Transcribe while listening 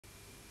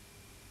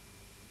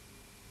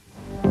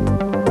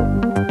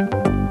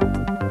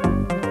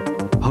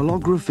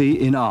Holography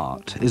in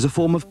art is a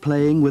form of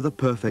playing with a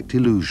perfect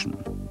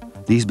illusion.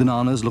 These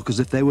bananas look as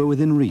if they were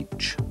within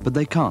reach, but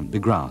they can't be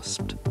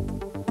grasped.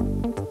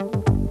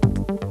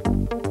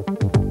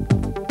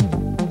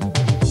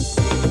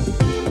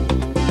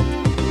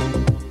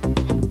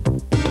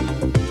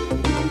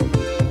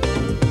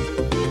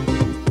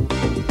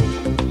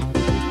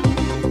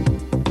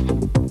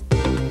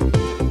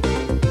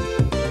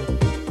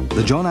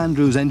 The John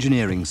Andrews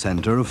Engineering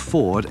Centre of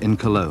Ford in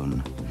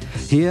Cologne.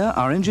 Here,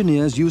 our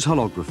engineers use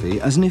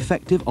holography as an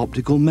effective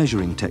optical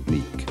measuring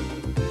technique.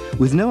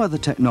 With no other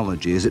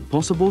technology is it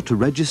possible to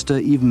register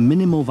even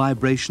minimal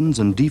vibrations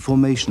and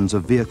deformations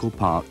of vehicle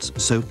parts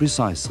so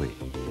precisely.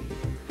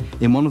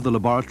 In one of the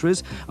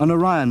laboratories, an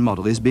Orion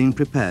model is being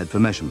prepared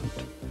for measurement.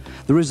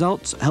 The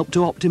results help to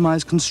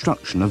optimize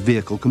construction of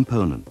vehicle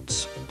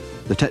components.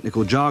 The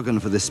technical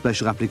jargon for this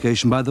special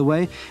application, by the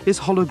way, is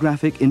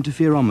holographic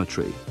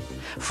interferometry.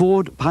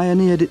 Ford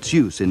pioneered its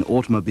use in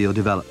automobile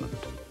development.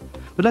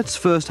 But let's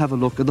first have a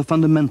look at the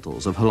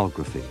fundamentals of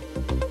holography.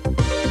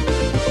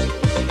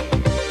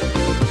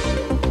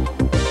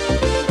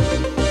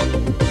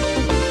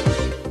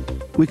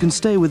 We can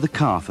stay with the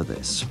car for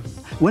this.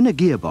 When a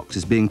gearbox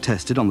is being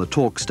tested on the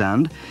torque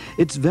stand,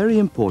 it's very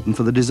important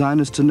for the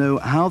designers to know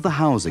how the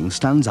housing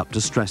stands up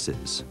to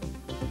stresses.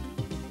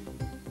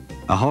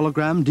 A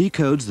hologram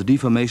decodes the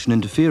deformation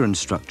interference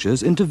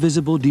structures into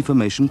visible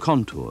deformation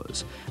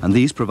contours, and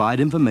these provide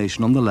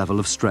information on the level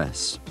of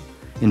stress.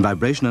 In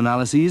vibration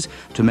analyses,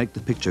 to make the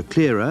picture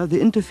clearer,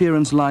 the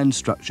interference line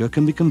structure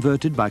can be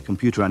converted by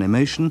computer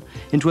animation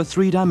into a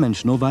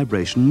three-dimensional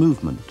vibration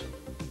movement.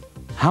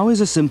 How is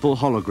a simple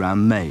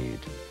hologram made?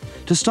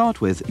 To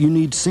start with, you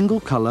need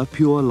single-color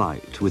pure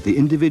light with the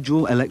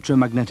individual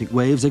electromagnetic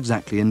waves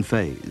exactly in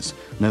phase.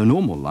 No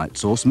normal light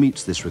source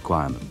meets this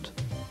requirement.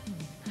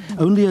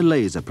 Only a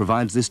laser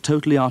provides this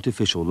totally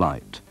artificial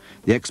light.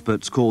 The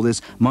experts call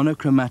this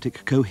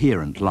monochromatic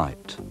coherent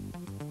light.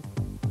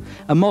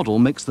 A model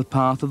makes the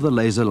path of the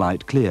laser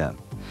light clear.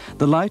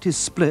 The light is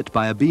split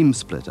by a beam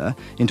splitter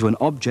into an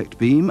object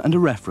beam and a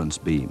reference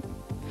beam.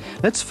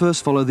 Let's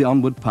first follow the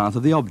onward path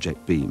of the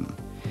object beam.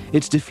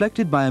 It's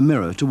deflected by a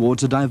mirror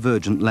towards a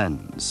divergent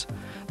lens.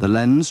 The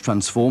lens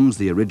transforms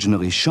the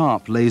originally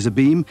sharp laser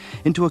beam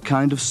into a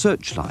kind of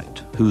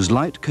searchlight whose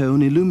light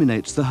cone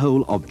illuminates the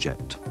whole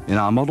object. In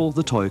our model,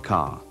 the toy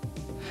car.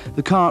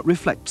 The car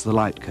reflects the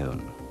light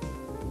cone.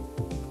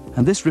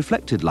 And this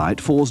reflected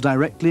light falls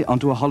directly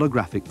onto a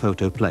holographic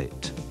photo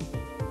plate.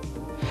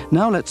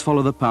 Now let's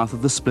follow the path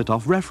of the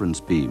split-off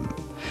reference beam.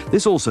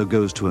 This also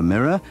goes to a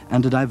mirror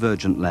and a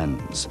divergent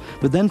lens,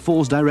 but then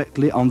falls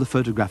directly on the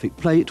photographic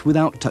plate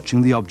without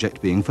touching the object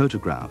being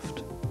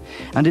photographed.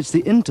 And it's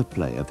the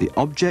interplay of the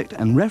object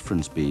and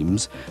reference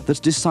beams that's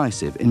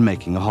decisive in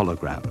making a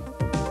hologram.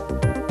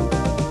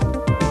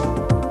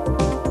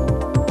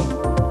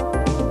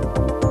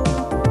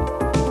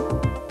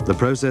 The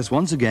process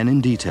once again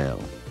in detail.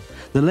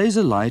 The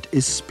laser light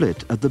is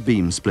split at the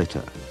beam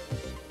splitter.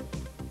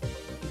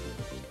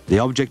 The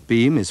object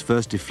beam is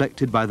first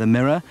deflected by the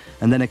mirror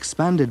and then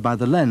expanded by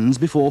the lens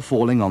before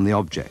falling on the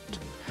object.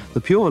 The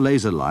pure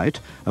laser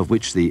light, of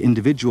which the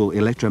individual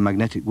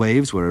electromagnetic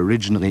waves were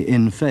originally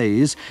in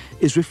phase,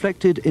 is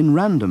reflected in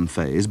random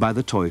phase by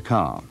the toy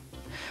car.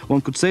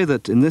 One could say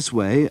that in this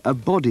way a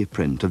body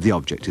print of the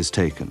object is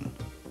taken.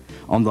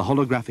 On the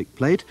holographic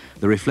plate,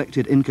 the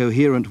reflected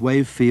incoherent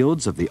wave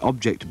fields of the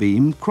object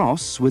beam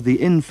cross with the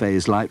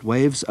in-phase light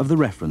waves of the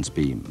reference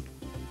beam.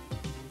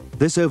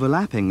 This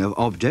overlapping of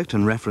object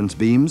and reference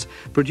beams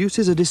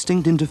produces a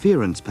distinct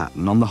interference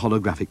pattern on the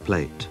holographic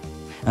plate.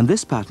 And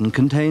this pattern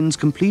contains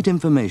complete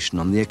information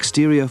on the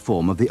exterior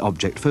form of the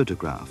object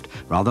photographed,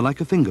 rather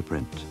like a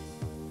fingerprint.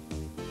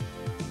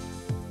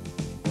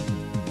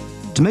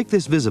 To make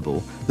this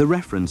visible, the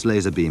reference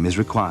laser beam is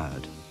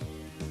required.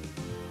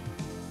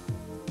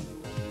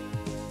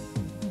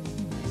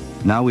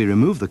 Now we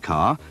remove the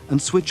car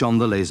and switch on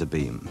the laser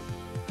beam.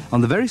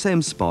 On the very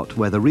same spot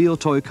where the real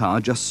toy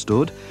car just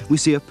stood, we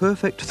see a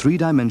perfect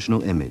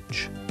three-dimensional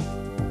image.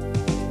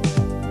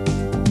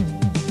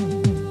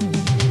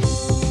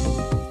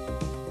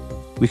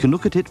 We can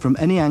look at it from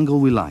any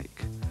angle we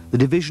like. The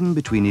division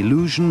between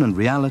illusion and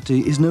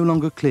reality is no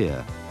longer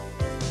clear.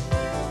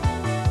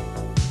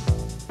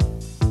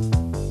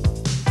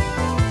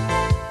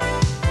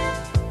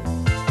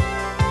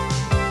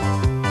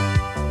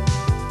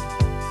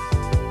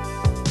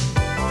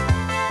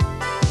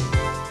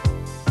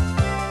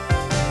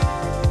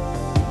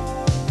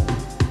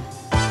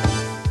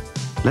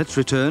 Let's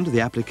return to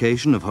the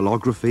application of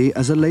holography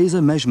as a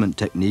laser measurement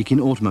technique in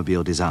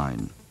automobile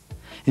design.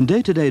 In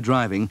day-to-day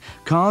driving,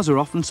 cars are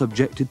often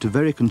subjected to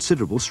very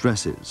considerable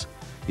stresses.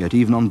 Yet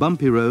even on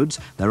bumpy roads,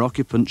 their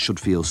occupants should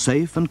feel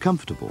safe and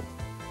comfortable.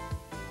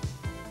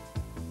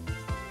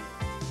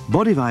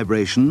 Body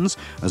vibrations,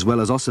 as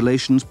well as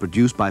oscillations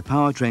produced by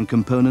powertrain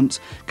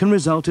components, can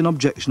result in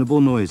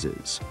objectionable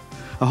noises.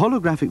 A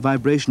holographic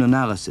vibration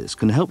analysis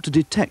can help to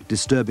detect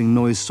disturbing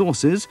noise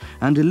sources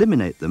and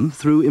eliminate them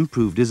through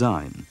improved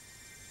design.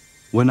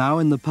 We're now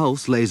in the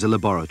Pulse Laser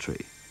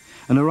Laboratory.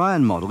 An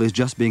Orion model is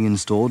just being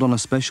installed on a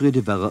specially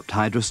developed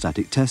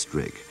hydrostatic test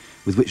rig,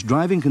 with which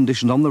driving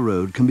conditions on the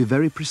road can be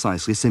very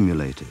precisely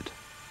simulated.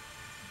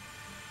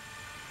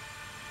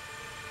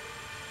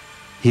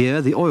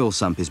 Here, the oil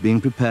sump is being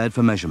prepared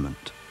for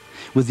measurement.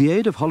 With the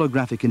aid of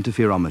holographic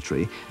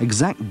interferometry,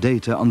 exact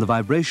data on the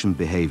vibration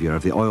behavior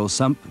of the oil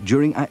sump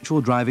during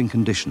actual driving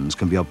conditions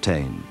can be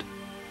obtained.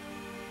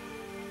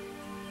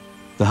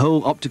 The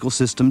whole optical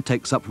system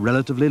takes up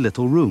relatively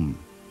little room.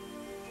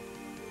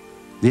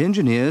 The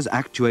engineers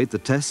actuate the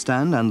test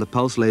stand and the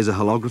pulse laser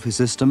holography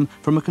system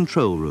from a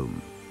control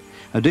room.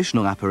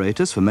 Additional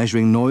apparatus for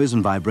measuring noise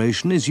and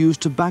vibration is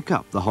used to back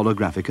up the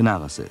holographic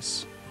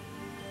analysis.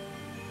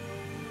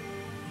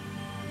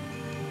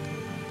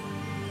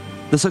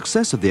 The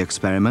success of the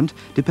experiment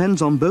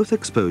depends on both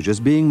exposures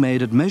being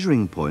made at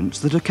measuring points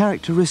that are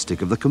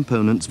characteristic of the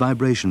component's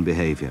vibration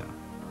behavior.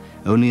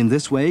 Only in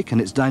this way can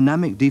its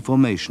dynamic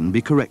deformation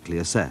be correctly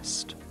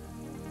assessed.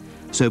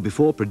 So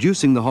before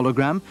producing the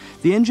hologram,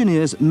 the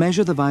engineers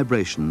measure the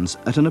vibrations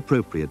at an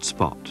appropriate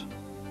spot.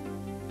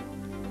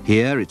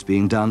 Here it's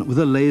being done with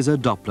a laser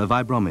Doppler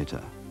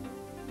vibrometer.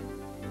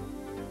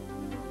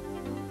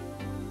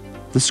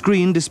 The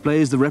screen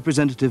displays the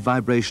representative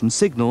vibration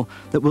signal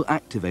that will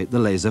activate the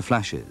laser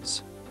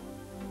flashes.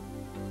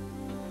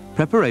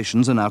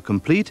 Preparations are now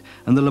complete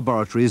and the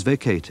laboratory is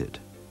vacated.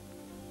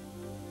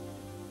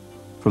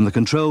 From the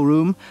control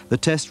room, the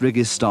test rig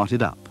is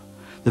started up.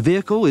 The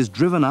vehicle is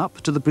driven up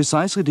to the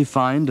precisely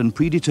defined and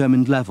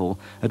predetermined level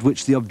at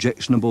which the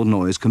objectionable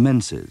noise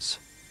commences.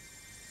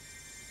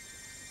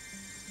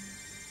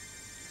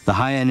 The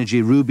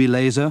high-energy ruby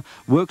laser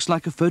works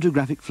like a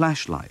photographic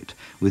flashlight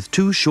with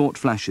two short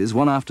flashes,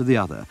 one after the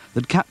other,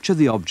 that capture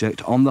the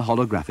object on the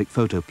holographic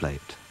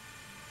photoplate.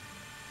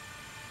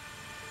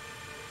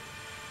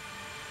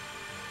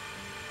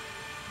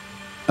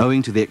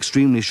 Owing to the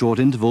extremely short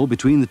interval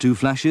between the two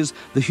flashes,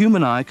 the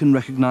human eye can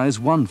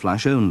recognize one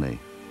flash only.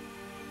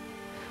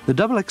 The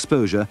double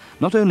exposure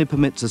not only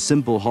permits a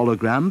simple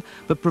hologram,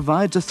 but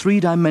provides a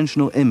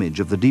three-dimensional image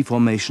of the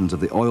deformations of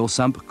the oil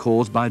sump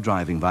caused by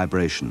driving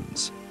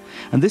vibrations.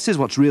 And this is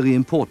what's really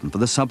important for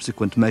the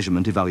subsequent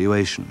measurement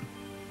evaluation.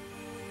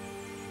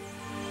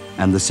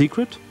 And the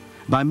secret?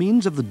 By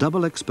means of the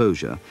double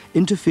exposure,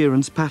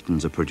 interference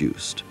patterns are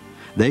produced.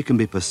 They can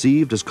be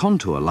perceived as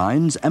contour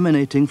lines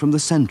emanating from the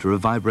center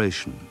of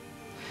vibration.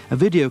 A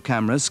video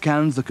camera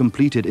scans the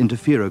completed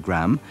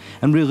interferogram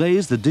and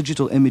relays the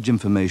digital image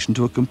information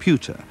to a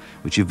computer,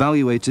 which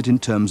evaluates it in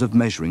terms of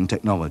measuring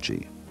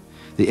technology.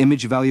 The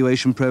image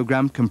evaluation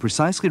program can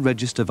precisely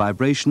register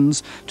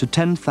vibrations to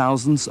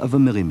 10,000ths of a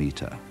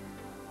millimeter.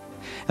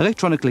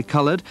 Electronically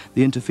colored,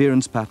 the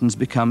interference patterns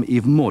become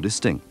even more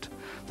distinct.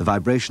 The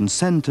vibration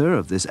center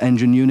of this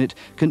engine unit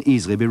can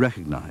easily be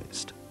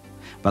recognized.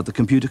 But the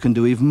computer can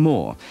do even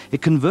more.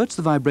 It converts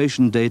the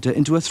vibration data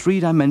into a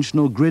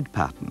three-dimensional grid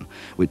pattern,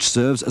 which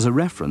serves as a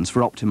reference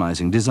for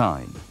optimizing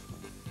design.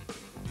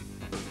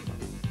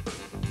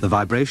 The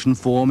vibration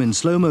form in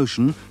slow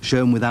motion,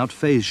 shown without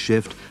phase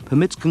shift,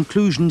 permits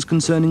conclusions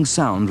concerning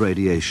sound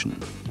radiation.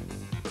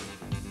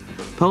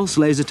 Pulse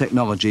laser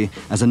technology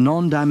as a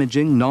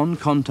non-damaging,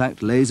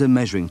 non-contact laser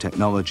measuring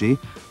technology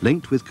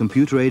linked with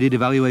computer-aided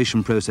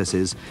evaluation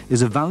processes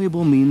is a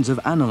valuable means of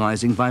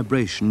analyzing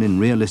vibration in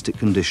realistic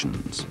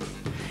conditions.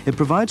 It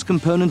provides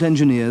component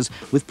engineers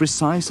with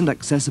precise and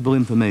accessible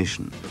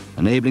information,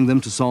 enabling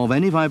them to solve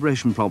any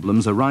vibration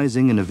problems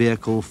arising in a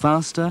vehicle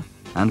faster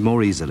and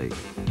more easily.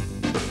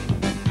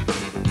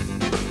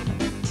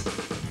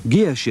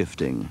 Gear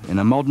shifting in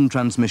a modern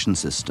transmission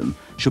system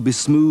should be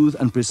smooth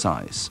and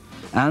precise,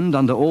 and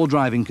under all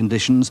driving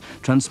conditions,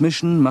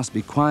 transmission must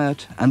be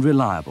quiet and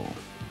reliable,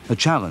 a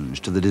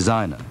challenge to the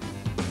designer.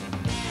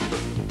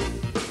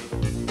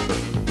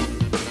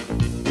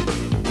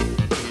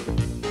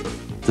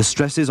 The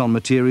stresses on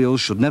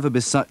materials should never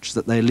be such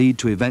that they lead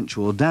to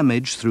eventual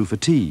damage through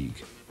fatigue.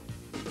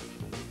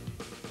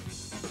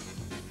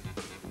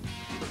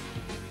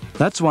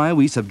 That's why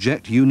we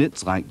subject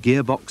units like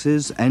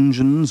gearboxes,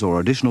 engines,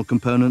 or additional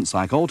components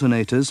like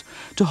alternators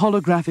to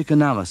holographic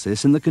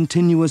analysis in the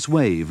continuous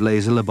wave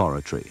laser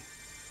laboratory.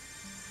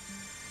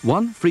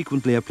 One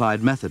frequently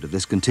applied method of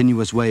this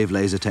continuous wave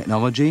laser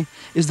technology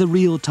is the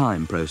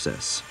real-time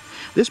process.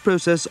 This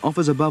process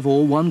offers above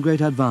all one great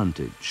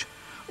advantage.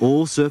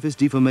 All surface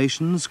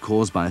deformations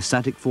caused by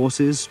static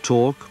forces,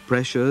 torque,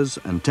 pressures,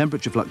 and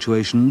temperature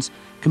fluctuations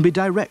can be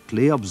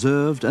directly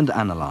observed and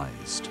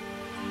analyzed.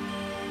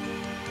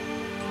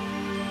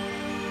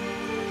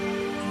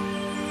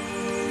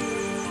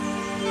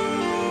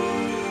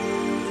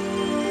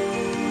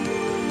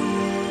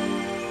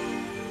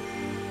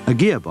 A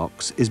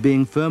gearbox is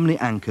being firmly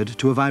anchored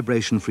to a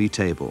vibration-free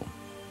table.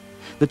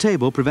 The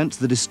table prevents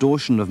the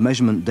distortion of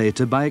measurement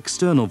data by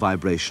external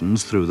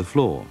vibrations through the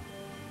floor.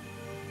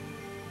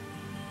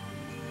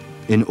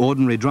 In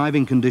ordinary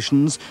driving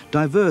conditions,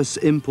 diverse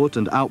input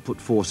and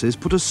output forces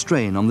put a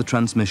strain on the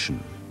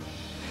transmission.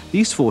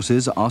 These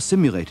forces are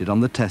simulated on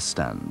the test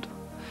stand.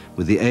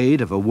 With the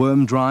aid of a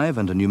worm drive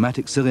and a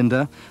pneumatic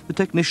cylinder, the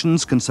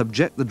technicians can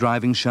subject the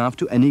driving shaft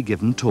to any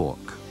given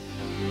torque.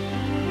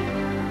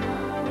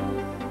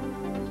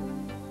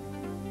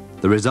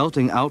 The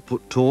resulting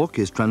output torque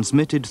is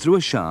transmitted through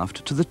a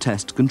shaft to the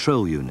test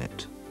control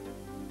unit.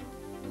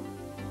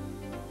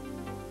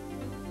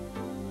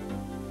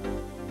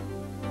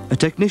 A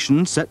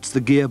technician sets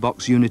the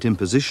gearbox unit in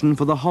position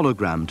for the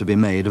hologram to be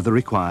made of the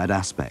required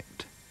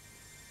aspect.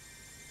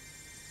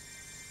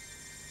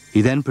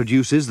 He then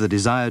produces the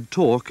desired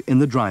torque in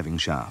the driving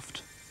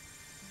shaft.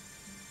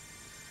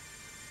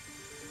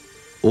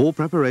 All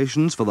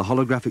preparations for the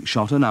holographic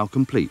shot are now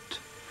complete.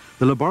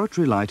 The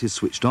laboratory light is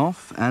switched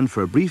off, and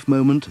for a brief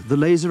moment the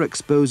laser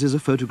exposes a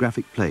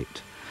photographic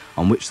plate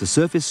on which the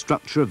surface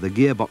structure of the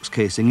gearbox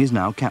casing is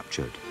now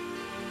captured.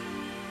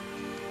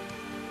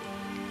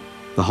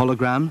 The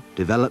hologram,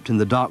 developed in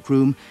the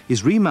darkroom,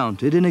 is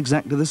remounted in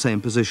exactly the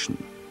same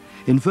position.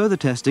 In further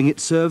testing,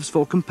 it serves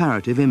for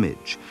comparative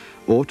image,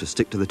 or, to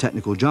stick to the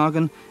technical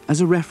jargon,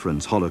 as a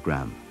reference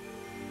hologram.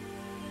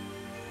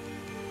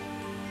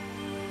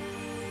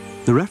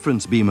 The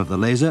reference beam of the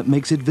laser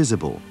makes it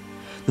visible.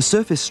 The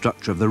surface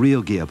structure of the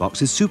real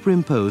gearbox is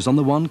superimposed on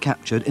the one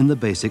captured in the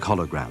basic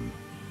hologram.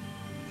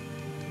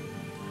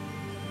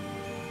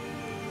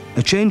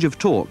 A change of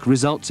torque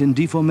results in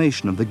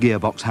deformation of the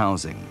gearbox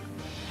housing.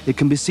 It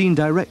can be seen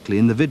directly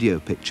in the video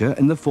picture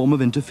in the form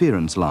of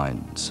interference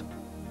lines.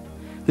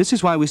 This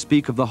is why we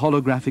speak of the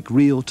holographic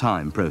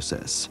real-time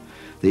process.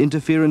 The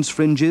interference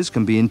fringes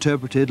can be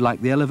interpreted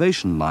like the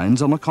elevation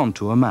lines on a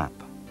contour map.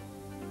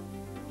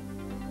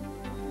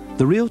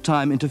 The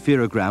real-time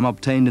interferogram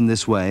obtained in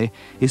this way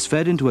is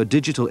fed into a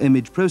digital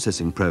image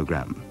processing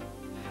program.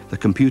 The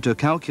computer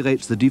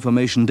calculates the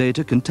deformation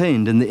data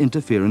contained in the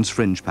interference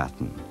fringe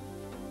pattern.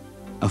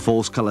 A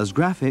false colors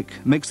graphic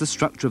makes the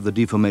structure of the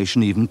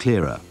deformation even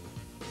clearer.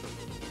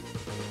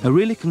 A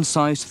really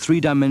concise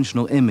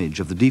three-dimensional image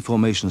of the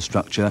deformation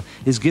structure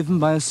is given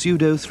by a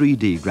pseudo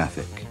 3D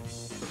graphic.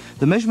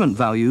 The measurement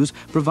values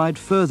provide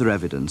further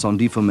evidence on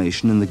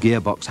deformation in the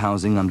gearbox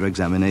housing under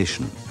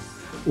examination.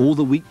 All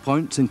the weak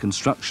points in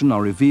construction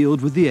are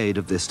revealed with the aid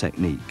of this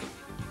technique.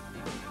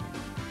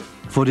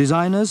 For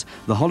designers,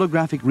 the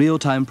holographic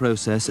real-time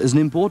process is an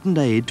important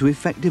aid to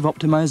effective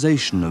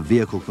optimization of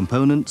vehicle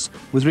components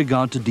with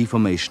regard to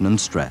deformation and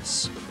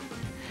stress.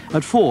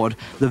 At Ford,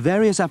 the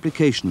various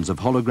applications of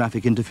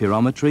holographic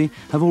interferometry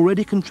have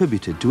already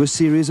contributed to a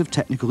series of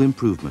technical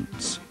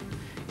improvements.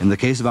 In the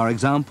case of our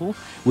example,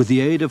 with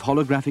the aid of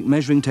holographic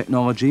measuring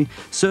technology,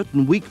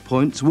 certain weak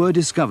points were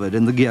discovered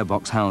in the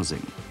gearbox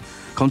housing.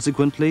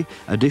 Consequently,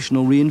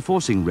 additional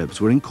reinforcing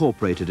ribs were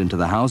incorporated into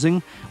the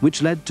housing,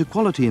 which led to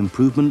quality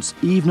improvements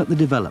even at the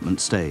development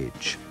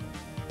stage.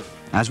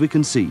 As we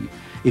can see,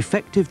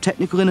 effective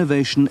technical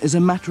innovation is a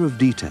matter of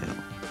detail,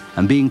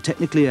 and being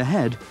technically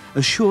ahead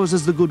assures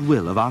us the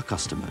goodwill of our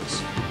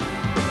customers.